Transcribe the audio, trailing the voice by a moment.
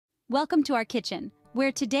Welcome to our kitchen,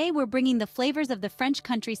 where today we're bringing the flavors of the French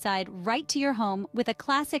countryside right to your home with a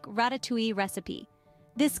classic ratatouille recipe.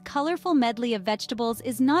 This colorful medley of vegetables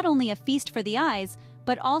is not only a feast for the eyes,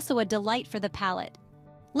 but also a delight for the palate.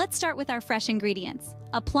 Let's start with our fresh ingredients: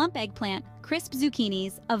 a plump eggplant, crisp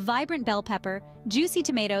zucchinis, a vibrant bell pepper, juicy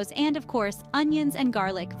tomatoes, and of course, onions and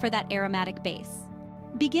garlic for that aromatic base.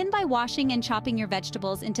 Begin by washing and chopping your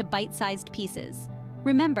vegetables into bite-sized pieces.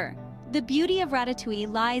 Remember, the beauty of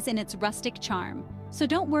ratatouille lies in its rustic charm, so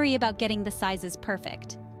don't worry about getting the sizes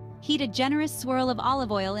perfect. Heat a generous swirl of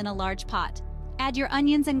olive oil in a large pot. Add your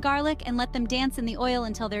onions and garlic and let them dance in the oil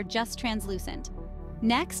until they're just translucent.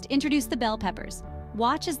 Next, introduce the bell peppers.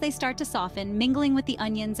 Watch as they start to soften, mingling with the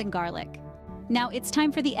onions and garlic. Now it's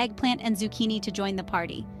time for the eggplant and zucchini to join the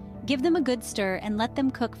party. Give them a good stir and let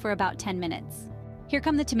them cook for about 10 minutes. Here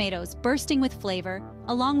come the tomatoes, bursting with flavor,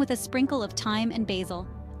 along with a sprinkle of thyme and basil,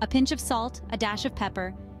 a pinch of salt, a dash of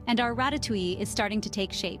pepper, and our ratatouille is starting to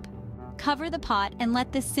take shape. Cover the pot and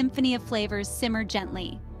let this symphony of flavors simmer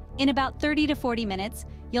gently. In about 30 to 40 minutes,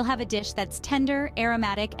 you'll have a dish that's tender,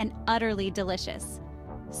 aromatic, and utterly delicious.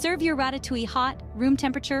 Serve your ratatouille hot, room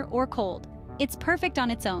temperature, or cold. It's perfect on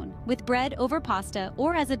its own, with bread over pasta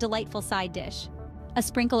or as a delightful side dish. A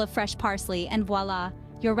sprinkle of fresh parsley and voila,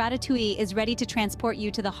 your ratatouille is ready to transport you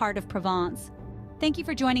to the heart of Provence. Thank you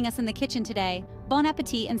for joining us in the kitchen today. Bon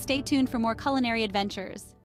appétit and stay tuned for more culinary adventures.